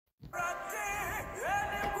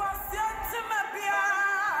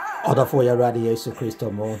Order for your radio, Jesus Christ,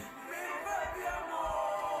 mo.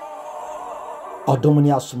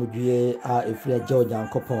 Odomuni asumudie a efre George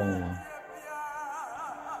Ankopon.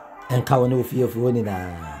 Enka woni ofie ni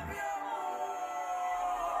na.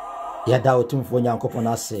 Yada otumfo Nyankopon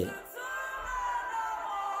ase.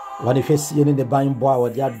 Wani hwesie ni ne ban bo a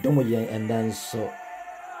wode adom yen enden so.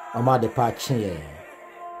 Ama de pa kye.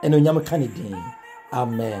 Eno nyam kanidin.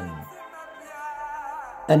 Amen.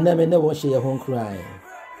 Eneme ne wo hye ye ho nkran.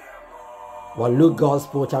 Well, Luke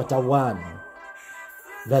Gospel chapter 1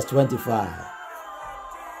 verse 25.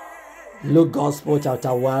 Luke Gospel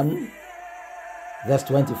chapter 1 verse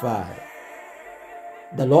 25.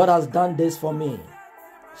 The Lord has done this for me,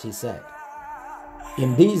 she said.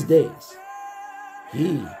 In these days,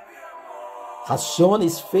 he has shown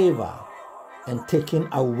his favor and taken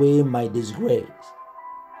away my disgrace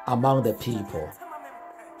among the people.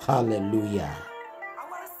 Hallelujah.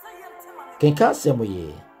 Kenka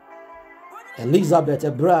semoye. Elizabeth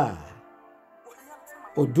Ebra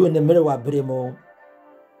odu ne mere wa bremo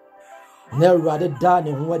na urade da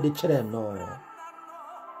ne ho de kire no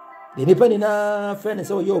de nipa ni na fe ne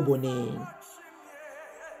se o yoboni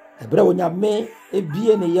Ebra wonyame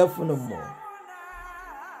ebie ne yafu no mo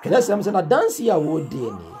kele sem se na dance ya wo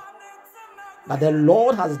de ni. But the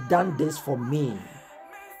Lord has done this for me.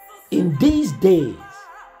 In these days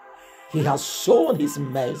he has shown his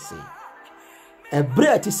mercy.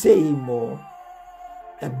 Ebra ti say mo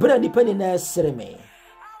ebra nipa ni na esere me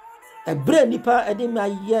ebra nipa ede ma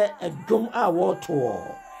ye adwom a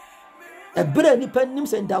woto ebra nipa nim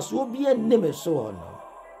se ndaso bi enim so no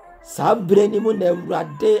sa bra ni mu na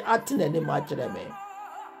Awurade atene ni ma kire me.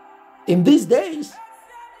 In these days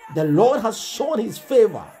the Lord has shown his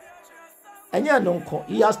favor and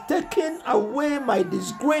he has taken away my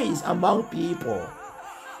disgrace among people.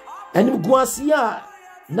 And guasia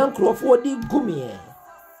nan krofo di gumie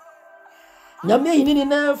nyame yini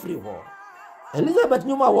na afriho Elizabeth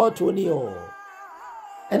nyuma woto ni o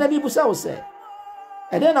ena bi busa wo se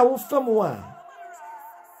ede na wo famu a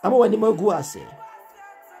ama wani magu ase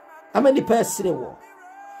ama ni pesre wo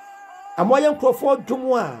ama yan krofo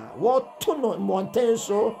dwumu a woto no monten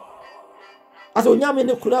so aso nyame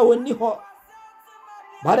ne kura woni ho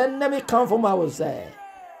bare na me kan for ma wo se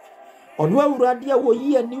onu Awurade a wo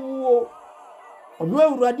yi ani wo onu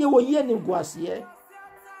Awurade wo yi ani guase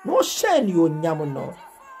no shine yo nyam no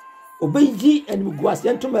obeyi ani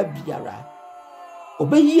guase ntoma biara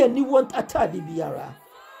obeyi ani wont atade biara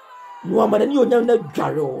no amana ni onyam na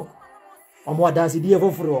dware o omo adanse die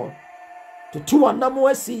foforo to tu anamo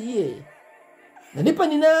asiye na nipa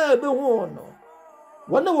ni na be ho no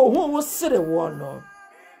wona wo ho wo sere wo no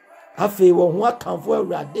afi wo ho akanfo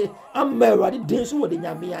Awurade amma Awurade den so wo de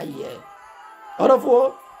nyame aye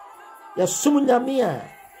orofo ya sumu nyamia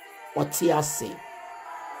otiase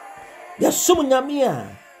ya sumu nyamia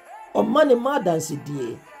o mane madanse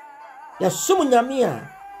die ya sumu nyamia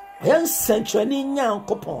yan sentrani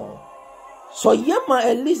Nyankopon so yema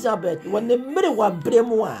Elizabeth wone mere wa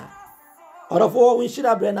bremu a orofo wo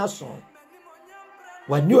nshira bre na so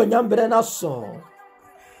wani onyam bre na so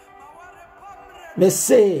me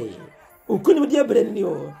say ukuni die bre ni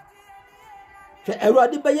o fe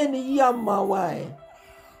Awurade baye ni yama wai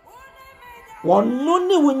wonu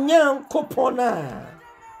ni Nyankopon a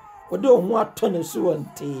ode ho atone so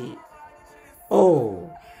wonte oh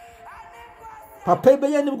papa be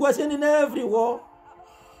ni gwase ni na everywhere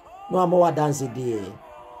no amawa dance die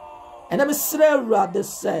ena me sre Awurade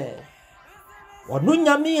say wonu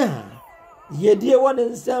nyame a yedie woni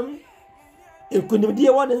nsam ekunimdie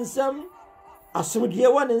woni nsam asomdie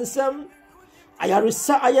woni nsam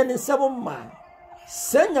ayaresa ayene nsam ma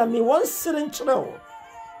senyame won sere nkyerɛw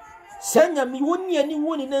senya mi woni ani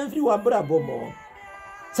woni na mfiri wa brabo mo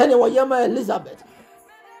senya wo yema Elizabeth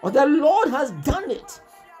or the Lord has done it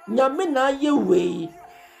nyame na yewe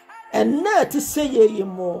and na to say ye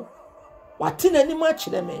mo watina ni ma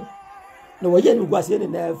kyerɛ me na wo ye ni gwase ni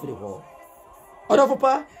na mfiri ho odofo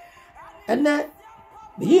pa enne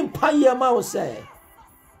me yimpa ye ma wo say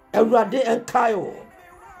Awurade enkayo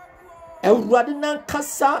Awurade nan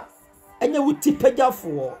kasa enye wuti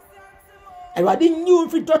pagafo may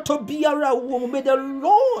the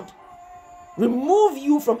Lord remove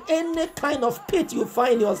you from any kind of pit you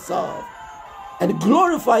find yourself and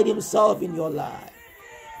glorify himself in your life.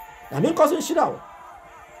 I mean, cousin Shiro,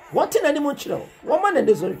 what in any munchro, woman and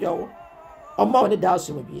this or Omari does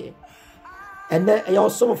some be. And then I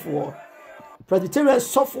also for Presbyterian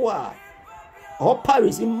software or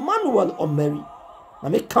Paris, Emmanuel Omari. I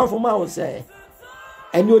may come from my say.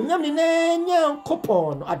 And you nyam ne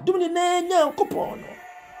Nyankopon adum ne Nyankopon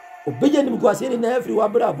obeye nim guase ni na afri wa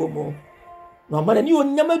brabo mo no man ni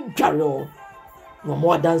onyama dware no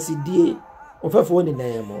mo dance die ofefo ni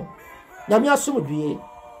na mo nyame asomdue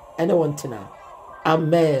ene wontena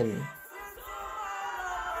amen.